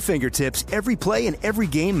BetMGM at your fingertips, every play and every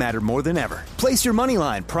game matter more than ever. Place your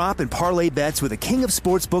moneyline, prop, and parlay bets with the king of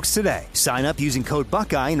sportsbooks today. Sign up using code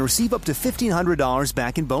Buckeye and receive up to $1,500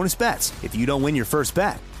 back in bonus bets if you don't win your first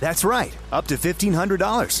bet. That's right, up to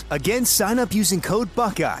 $1,500. Again, sign up using code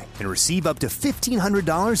Buckeye and receive up to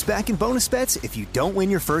 $1,500 back in bonus bets if you don't win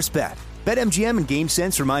your first bet. BetMGM and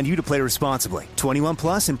GameSense remind you to play responsibly. 21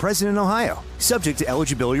 plus and present in Ohio. Subject to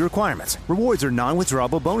eligibility requirements. Rewards are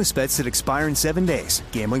non-withdrawable bonus bets that expire in 7 days.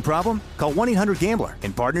 Gambling problem? Call 1-800-GAMBLER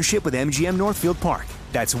in partnership with MGM Northfield Park.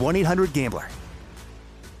 That's 1-800-GAMBLER.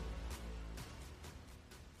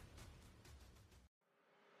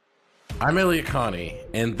 I'm Elliot Connie,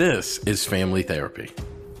 and this is Family Therapy.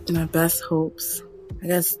 My best hopes, I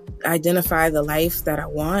guess, identify the life that I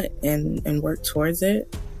want and work towards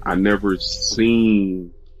it. I never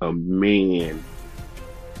seen a man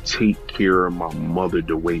take care of my mother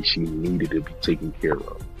the way she needed to be taken care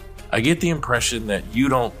of. I get the impression that you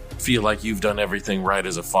don't feel like you've done everything right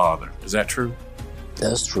as a father. Is that true?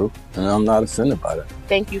 That's true, and I'm not offended by that.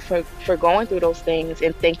 Thank you for going through those things,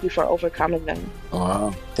 and thank you for overcoming them.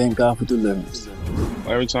 Wow. Thank God for deliverance.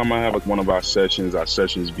 Every time I have one of our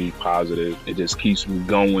sessions be positive. It just keeps me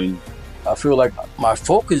going. I feel like my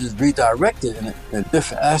focus is redirected in a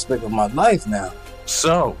different aspect of my life now.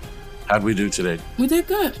 So, how'd we do today? We did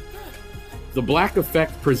good. The Black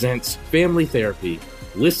Effect presents Family Therapy.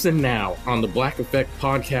 Listen now on the Black Effect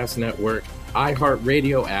Podcast Network,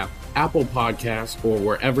 iHeartRadio app, Apple Podcasts, or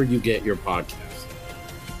wherever you get your podcasts.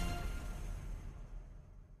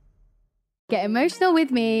 Get emotional with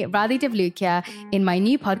me, Radhi Devlukia, in my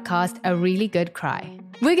new podcast, A Really Good Cry.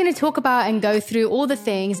 We're going to talk about and go through all the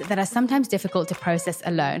things that are sometimes difficult to process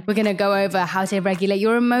alone. We're going to go over how to regulate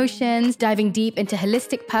your emotions, diving deep into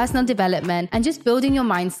holistic personal development, and just building your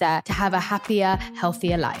mindset to have a happier,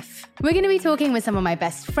 healthier life. We're going to be talking with some of my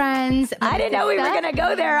best friends. I didn't know we were going to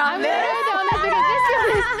go there on this.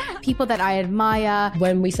 People that I admire.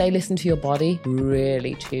 When we say listen to your body,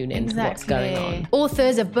 really tune into what's going on.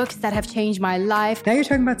 Authors of books that have changed my life. Now you're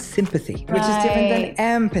talking about sympathy, which is different than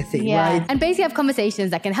empathy, right? And basically have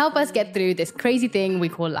conversations that can help us get through this crazy thing we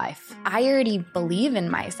call life. I already believe in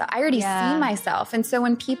myself. I already see myself. And so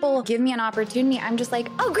when people give me an opportunity, I'm just like,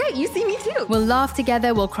 oh, great, you see me too. We'll laugh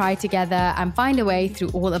together, we'll cry together, and find a way through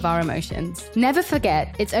all of our emotions. Never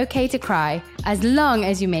forget, it's okay to cry as long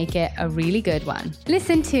as you make it a really good one.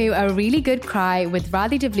 Listen to A Really Good Cry with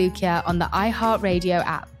Radhi Devlukia on the iHeartRadio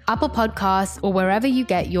app, Apple Podcasts, or wherever you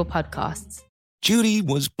get your podcasts. Judy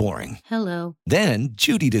was boring. Hello. Then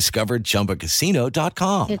Judy discovered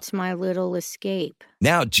ChumbaCasino.com. It's my little escape.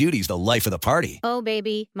 Now Judy's the life of the party. Oh,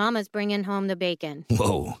 baby, mama's bringing home the bacon.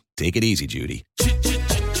 Whoa, take it easy, Judy.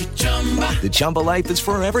 The Chumba life is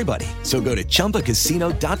for everybody. So go to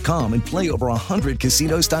ChumbaCasino.com and play over 100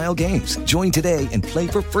 casino-style games. Join today and play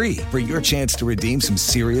for free for your chance to redeem some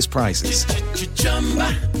serious prizes.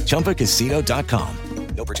 ChumbaCasino.com.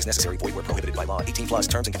 No purchase necessary. Void where prohibited by law. 18 plus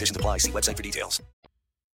terms and conditions apply. See website for details.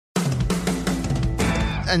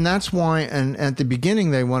 And that's why, and at the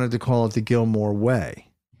beginning, they wanted to call it the Gilmore Way.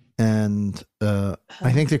 And I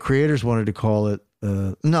think the creators wanted to call it,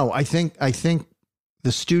 I think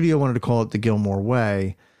the studio wanted to call it the Gilmore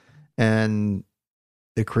Way, and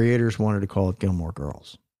the creators wanted to call it Gilmore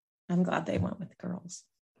Girls. I'm glad they went with girls.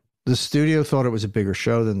 The studio thought it was a bigger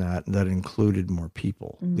show than that, and that included more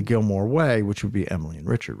people. Mm-hmm. The Gilmore Way, which would be Emily and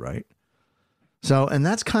Richard, right? So, and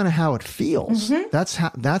that's kind of how it feels. Mm-hmm.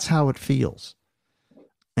 That's how it feels.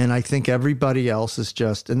 And I think everybody else is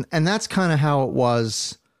just, and that's kind of how it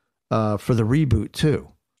was for the reboot too.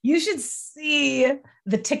 You should see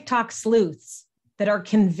the TikTok sleuths that are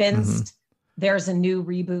convinced there's a new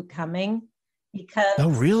reboot coming. Because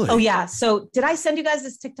oh really? Oh yeah. So did I send you guys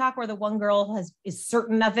this TikTok where the one girl is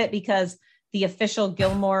certain of it because the official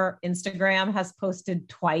Gilmore Instagram has posted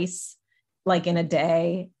twice, like in a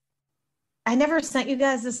day? I never sent you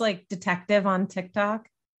guys this like detective on TikTok.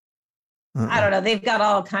 I don't know. They've got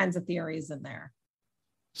all kinds of theories in there.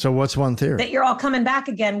 So what's one theory? That you're all coming back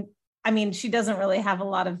again. I mean, she doesn't really have a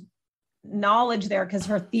lot of knowledge there because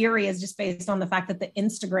her theory is just based on the fact that the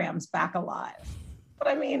Instagram's back alive. But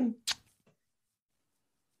I mean,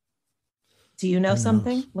 do you know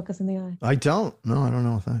something? Look us in the eye. I don't. No, I don't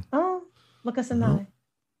know a thing. Oh, look us in the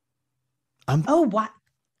eye. What?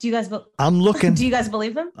 Do you guys? I'm looking. Do you guys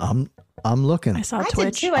believe him? I'm looking. I saw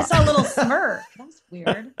Twitch. Did too. I saw a little smirk. That's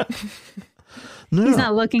weird. No, he's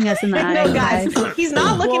not looking us in the eye. No, guys, he's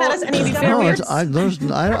not looking at us. And he's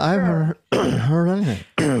I haven't heard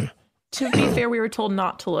anything. To be fair, we were told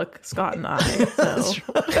not to look Scott in the eye.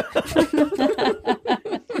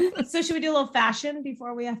 So should we do a little fashion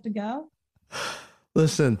before we have to go?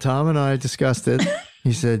 Listen, Tom and I discussed it.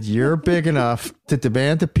 He said, you're big enough to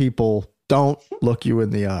demand that people don't look you in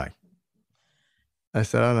the eye. I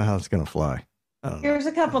said, I don't know how it's going to fly. Here's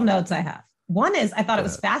a couple notes I have. One is I thought it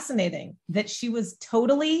was fascinating that she was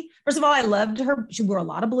totally, first of all, I loved her. She wore a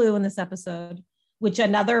lot of blue in this episode, which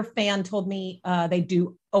another fan told me they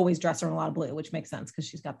do always dress her in a lot of blue, which makes sense because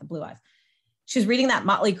she's got the blue eyes. She's reading that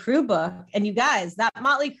Motley Crue book. And you guys, that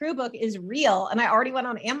Motley Crue book is real. And I already went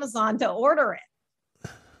on Amazon to order it.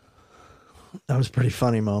 That was a pretty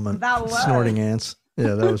funny moment. That was. Snorting ants.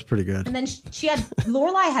 Yeah, that was pretty good. And then she had,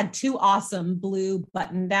 Lorelai had two awesome blue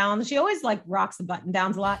button downs. She always like rocks the button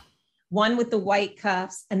downs a lot. One with the white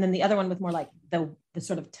cuffs and then the other one with more like the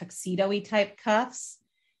sort of tuxedo-y type cuffs.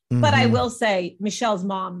 Mm-hmm. But I will say Michelle's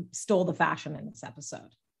mom stole the fashion in this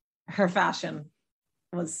episode. Her fashion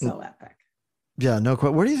was so epic. Yeah, no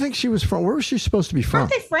question. Where do you think she was from? Where was she supposed to be from?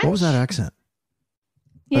 Aren't they French? What was that accent?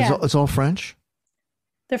 Yeah. It's all French?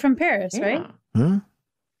 They're from Paris, right? Huh?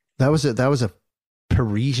 That was a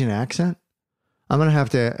Parisian accent? I'm going to have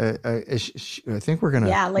to, I think we're going to.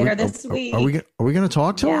 Yeah, later this week. Are we going to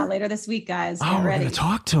talk to her? Yeah, later this week, guys. Get we're ready. going to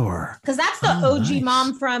talk to her. Because that's the OG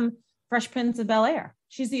mom from Fresh Prince of Bel-Air.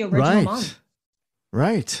 She's the original mom.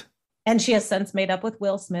 Right. And she has since made up with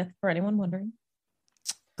Will Smith, for anyone wondering.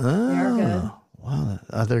 Oh, they're good. Wow,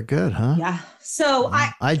 they're good, huh? Yeah. So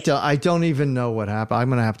I don't even know what happened. I'm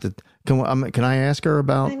going to have to, can I ask her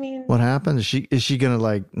about what happened? Is she going to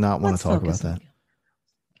like not want to talk about that?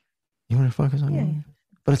 You want to focus on you?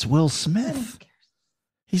 But it's Will Smith.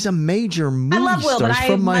 He's a major movie star. He's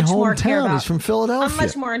from my hometown. He's from Philadelphia. I'm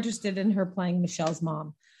much more interested in her playing Michelle's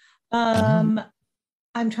mom. I'm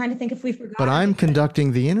trying to think if we forgot. But I'm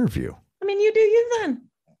conducting the interview. I mean, you do you then.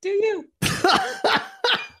 Do you?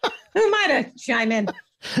 Who am I to chime in?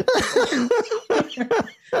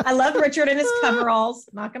 I love Richard and his coveralls.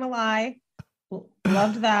 Not going to lie.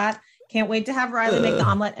 Loved that. Can't wait to have Riley make the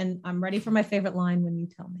omelet. And I'm ready for my favorite line when you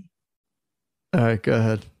tell me. All right, go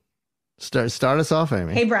ahead. Start us off,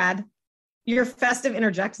 Amy. Hey, Brad, your festive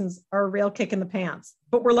interjections are a real kick in the pants,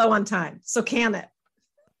 but we're low on time. So can it?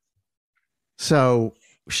 So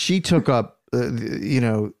she took up,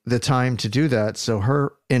 the time to do that. So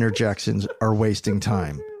her interjections are wasting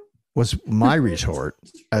time was my retort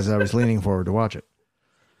as I was leaning forward to watch it.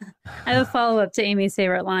 I have a follow-up to Amy's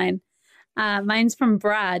favorite line. Mine's from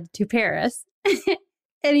Brad to Paris.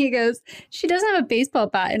 And he goes, she doesn't have a baseball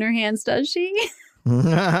bat in her hands, does she?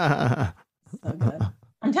 So good.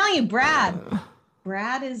 I'm telling you, Brad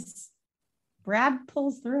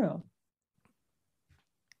pulls through.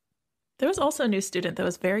 There was also a new student that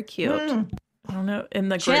was very cute. I don't know, in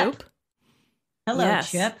the group. Hello,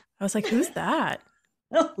 Chip. I was like, who's that?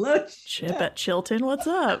 Hello, Chip at Chilton. What's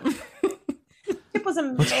up? Chip was a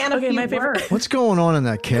man of few words. What's going on in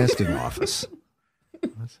that casting office?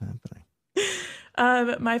 What's happening?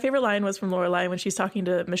 My favorite line was from Lorelai when she's talking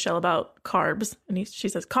to Michelle about carbs, and she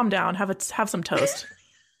says, "Calm down, have some toast."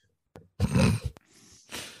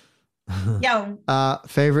 Yo.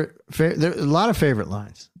 Favorite. There are a lot of favorite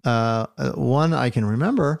lines. One I can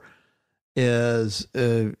remember is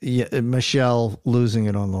Michelle losing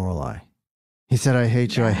it on Lorelai. He said, "I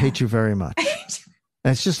hate you. I hate you very much."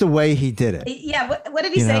 That's just the way he did it. Yeah. What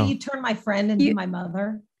did he say? You turned my friend into my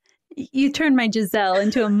mother. You turned my Giselle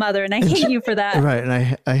into a mother, and I hate you for that. Right.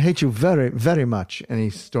 And I hate you very, very much. And he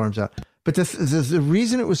storms out. But the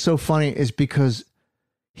reason it was so funny is because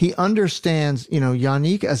he understands,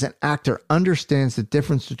 Yannick as an actor understands the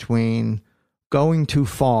difference between going too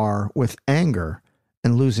far with anger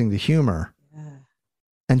and losing the humor. Yeah.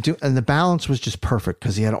 And the balance was just perfect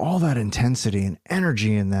because he had all that intensity and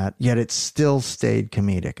energy in that, yet it still stayed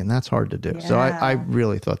comedic. And that's hard to do. Yeah. So I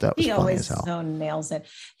really thought that was funny as hell. He always so nails it.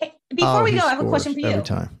 Hey, before we go, I have a question for you. Every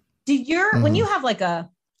time. When you have like a,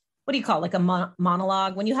 what do you call it? Like a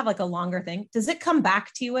monologue, when you have like a longer thing, does it come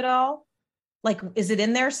back to you at all? Like, is it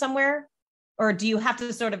in there somewhere? Or do you have to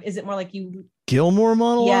is it more like you... Gilmore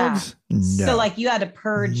monologues? Yeah. No. So like you had to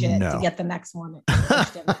purge it to get the next one.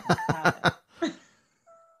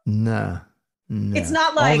 No. It's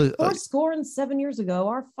not like 407 years ago,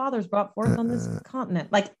 our fathers brought forth on this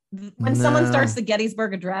continent. Like when someone starts the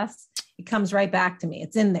Gettysburg Address, it comes right back to me.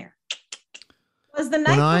 It's in there. It was the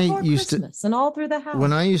night before Christmas and all through the house.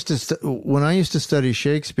 When I used to study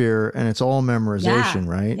Shakespeare, and it's all memorization,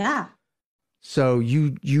 right? Yeah. So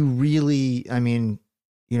you really,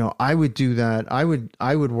 I would do that. I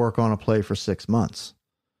would work on a play for 6 months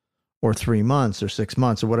or 3 months or 6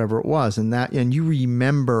 months or whatever it was. And you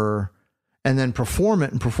remember and then perform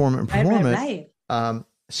it. Right.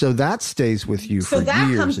 So that stays with you for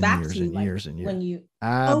years and years and years and years. When you,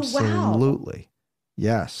 absolutely. Oh, wow.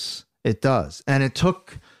 Yes, it does. And it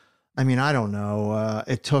took, I don't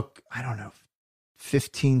know,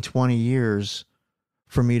 15, 20 years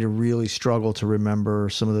for me to really struggle to remember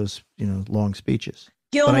some of those, long speeches.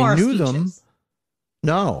 Gilmore but I knew speeches. them.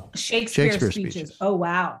 No. Shakespeare speeches. Oh,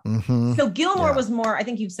 wow. Mm-hmm. So Gilmore was more, I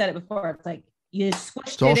think you've said it before. It's like you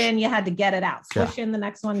squished it in, you had to get it out. Squish in the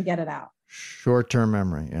next one, get it out. Short-term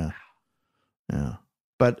memory. Yeah. Yeah.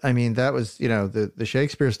 But that was, the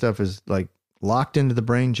Shakespeare stuff is like locked into the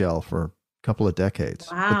brain gel for a couple of decades.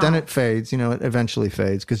 Wow. But then it fades, it eventually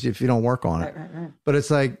fades because if you don't work on it. Right. But it's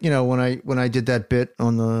like, when I did that bit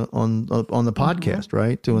on the podcast,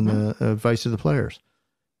 right? Doing the advice to the players.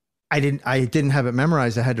 I didn't have it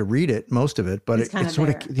memorized. I had to read it, most of it, but it sort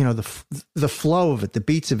of, the flow of it, the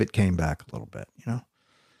beats of it came back a little bit,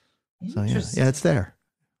 So yeah, it's there.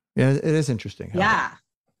 Yeah, it is interesting.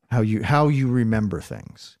 How you remember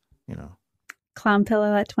things, Clown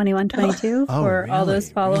Pillow at 2122 for all those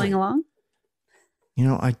following along.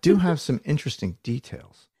 I do have some interesting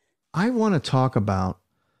details. I want to talk about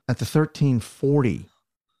at the 1340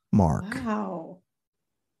 mark. Wow.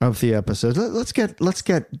 Of the episode. Let's get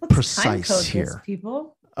precise time code here. This,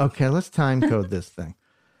 people. Okay, let's time code this thing.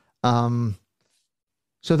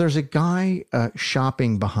 So there's a guy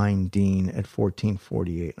shopping behind Dean at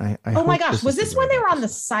 1448. Oh my gosh, was this when they were on the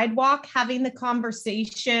sidewalk having the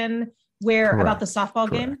conversation about the softball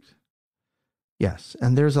game? Yes,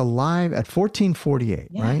 and there's a live at 1448,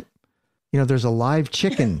 right? There's a live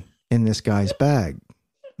chicken in this guy's bag.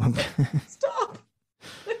 Stop.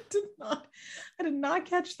 I did not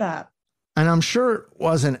catch that. And I'm sure it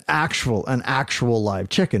was an actual live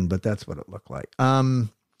chicken, but that's what it looked like. Okay,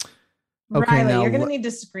 Riley, you're going to need to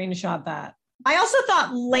screenshot that. I also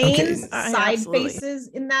thought Lane's side faces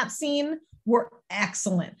in that scene were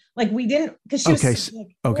excellent. Like we didn't, because she was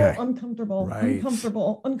uncomfortable,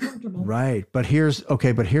 uncomfortable. Right. But here's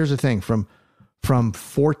the thing. From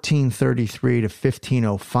 1433 to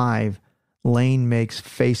 1505, Lane makes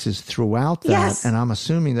faces throughout that. Yes. And I'm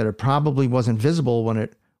assuming that it probably wasn't visible when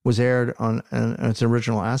it was aired on its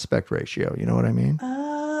original aspect ratio. You know what I mean?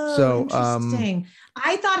 Oh, so interesting.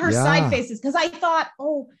 I thought her side faces, because I thought,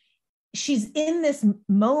 she's in this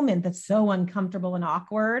moment that's so uncomfortable and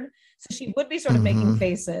awkward. So she would be sort of making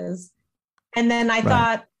faces. And then I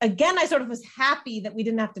thought, again, I sort of was happy that we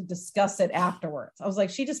didn't have to discuss it afterwards. I was like,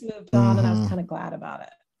 she just moved on and I was kind of glad about it.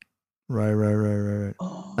 Right.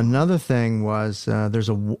 Oh. Another thing was there's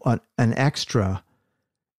an extra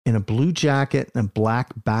in a blue jacket and a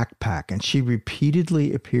black backpack, and she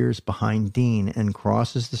repeatedly appears behind Dean and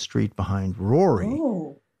crosses the street behind Rory,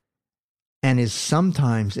 and is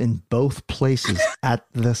sometimes in both places at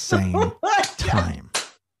the same time.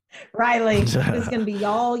 Riley, it's going to be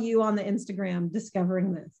all you on the Instagram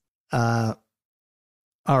discovering this. All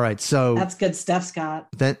right, so that's good stuff, Scott.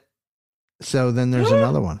 Then there's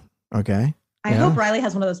another one. Okay. I hope Riley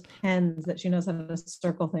has one of those pens that she knows how to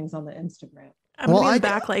circle things on the Instagram. I'm going to be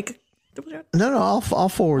back No, I'll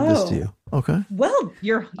forward this to you. Okay. Well,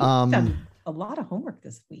 you've done a lot of homework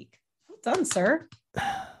this week. Well done, sir.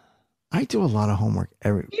 I do a lot of homework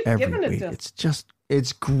every week.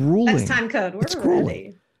 It's grueling. Next time code. We're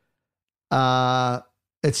ready.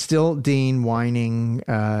 It's still Dean whining.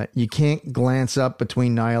 You can't glance up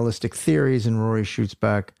between nihilistic theories, and Rory shoots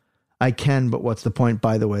back, I can, but what's the point?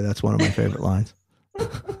 By the way, that's one of my favorite lines.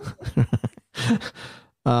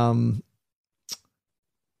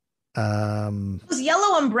 Those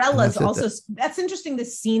yellow umbrellas also, that's interesting.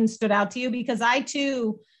 This scene stood out to you because I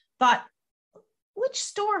too thought, which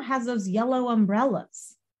store has those yellow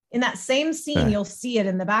umbrellas? In that same scene, you'll see it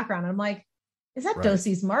in the background. I'm like, is that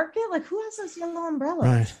Dosey's Market? Like, who has those yellow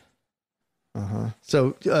umbrellas? Right.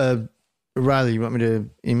 So, Riley, you want me to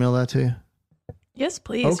email that to you? Yes,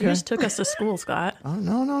 please. Okay. You just took us to school, Scott. Oh,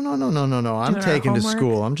 no. I'm taken to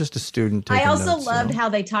school. I'm just a student. I also loved how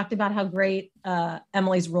they talked about how great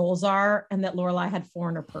Emily's roles are, and that Lorelai had 4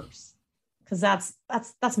 in her purse. Because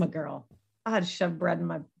that's my girl. I had shoved bread in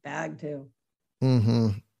my bag too. Mm-hmm.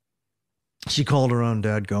 She called her own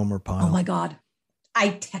dad Gomer Pyle. Oh my God. I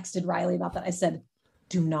texted Riley about that. I said,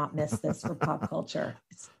 do not miss this for pop culture.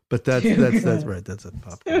 But that's right. That's a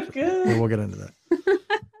pop culture. Yeah, we'll get into that.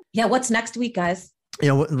 Yeah, what's next week, guys?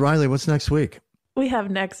 Yeah, Riley, what's next week? We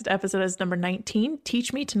have next episode as number 19,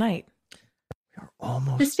 Teach Me Tonight. We are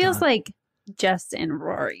almost This feels like Jess and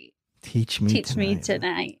Rory. Teach me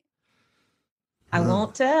tonight. I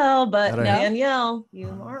won't tell, but Danielle, you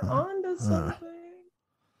are on to something.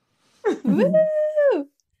 Woo! All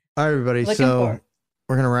right, everybody. We're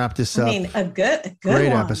going to wrap this up. I mean, a good great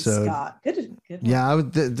one, episode. Scott. Good one. Yeah,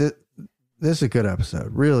 this is a good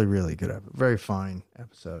episode. Really, really good episode. Very fine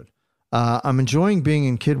episode. I'm enjoying being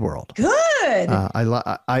in Kid World. Good. I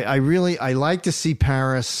like to see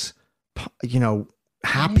Paris, happy.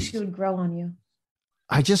 I knew she would grow on you.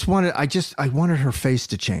 I wanted her face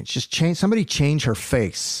to change. Just change. Somebody change her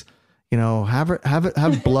face.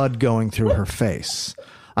 Have blood going through her face.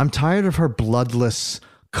 I'm tired of her bloodless,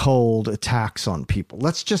 cold attacks on people.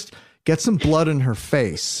 Let's just get some blood in her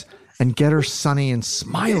face and get her sunny and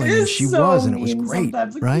smiling as she was, and it was great.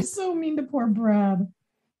 Right? She's so mean to poor Brad.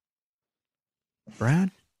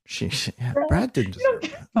 Brad? Brad didn't. You don't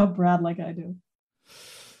care about Brad like I do.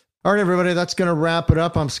 All right, everybody, that's going to wrap it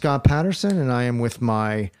up. I'm Scott Patterson, and I am with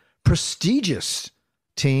my prestigious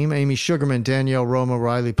team, Amy Sugarman, Danielle Roma,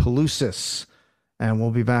 Riley Pelusis, and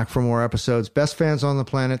we'll be back for more episodes. Best fans on the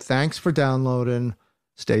planet. Thanks for downloading.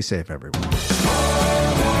 Stay safe, everyone.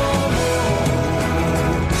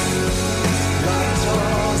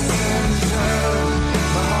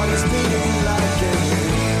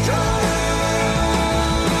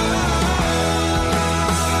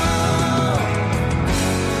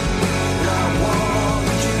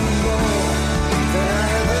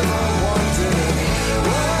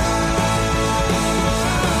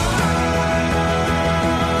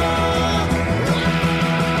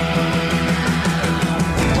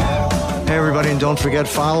 And don't forget,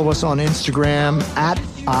 follow us on Instagram at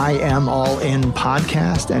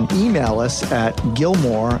IamAllInPodcast and email us at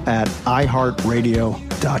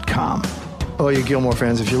Gilmore@iHeartRadio.com. All you Gilmore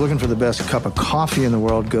fans, if you're looking for the best cup of coffee in the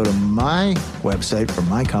world, go to my website for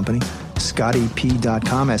my company,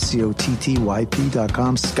 ScottyP.com,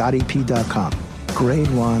 SCOTTYP.com, ScottyP.com.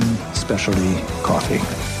 Grade 1 specialty coffee.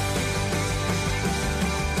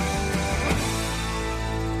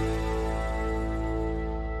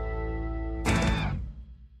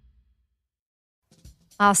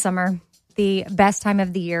 Summer, the best time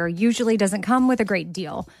of the year, usually doesn't come with a great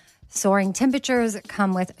deal. Soaring temperatures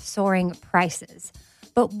come with soaring prices.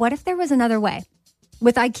 But what if there was another way?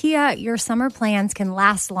 With IKEA, your summer plans can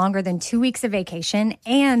last longer than 2 weeks of vacation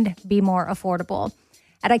and be more affordable.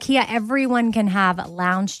 At IKEA, everyone can have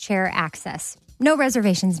lounge chair access. No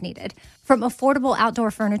reservations needed. From affordable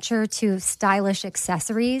outdoor furniture to stylish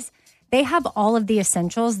accessories, they have all of the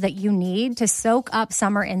essentials that you need to soak up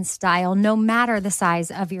summer in style, no matter the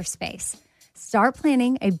size of your space. Start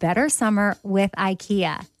planning a better summer with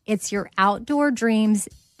IKEA. It's your outdoor dreams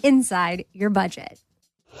inside your budget.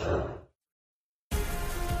 The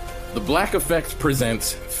Black Effect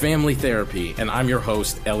presents Family Therapy, and I'm your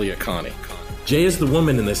host, Elliot Connie. Jay is the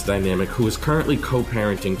woman in this dynamic who is currently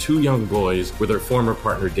co-parenting 2 young boys with her former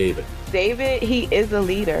partner, David. David, he is a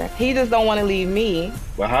leader. He just don't want to leave me.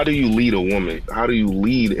 But how do you lead a woman? How do you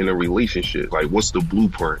lead in a relationship? Like, what's the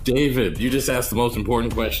blueprint? David, you just asked the most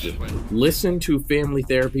important question. Listen to Family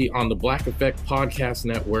Therapy on the Black Effect Podcast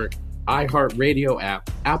Network, iHeartRadio app,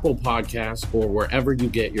 Apple Podcasts, or wherever you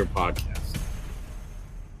get your podcasts.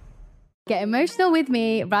 Get emotional with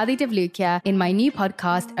me, Radhi Devlukia, in my new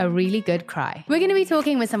podcast, A Really Good Cry. We're going to be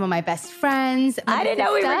talking with some of my best friends. I didn't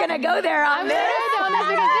know we were going to go there on this.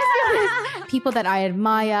 People that I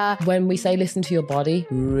admire. When we say listen to your body,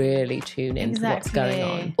 really tune into what's going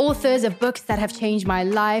on. Authors of books that have changed my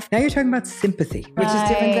life. Now you're talking about sympathy, which is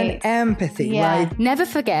different than empathy, right? Never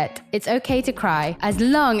forget, it's okay to cry as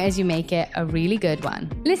long as you make it a really good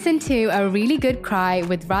one. Listen to A Really Good Cry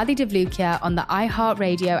with Radhi Devlukia on the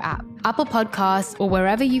iHeartRadio app, Apple Podcasts, or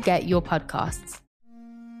wherever you get your podcasts.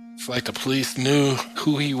 It's like the police knew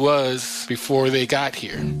who he was before they got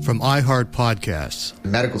here. From iHeart Podcasts.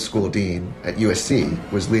 Medical school dean at USC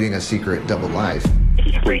was leading a secret double life.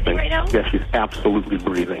 She's breathing right now? Yes, she's absolutely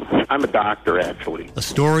breathing. I'm a doctor, actually. A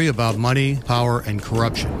story about money, power, and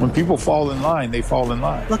corruption. When people fall in line, they fall in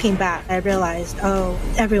line. Looking back, I realized,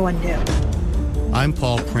 everyone knew. I'm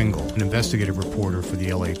Paul Pringle, an investigative reporter for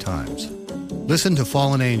the LA Times. Listen to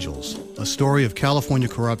Fallen Angels, a story of California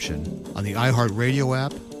corruption on the iHeartRadio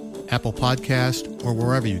app, Apple Podcast, or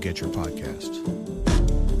wherever you get your podcasts.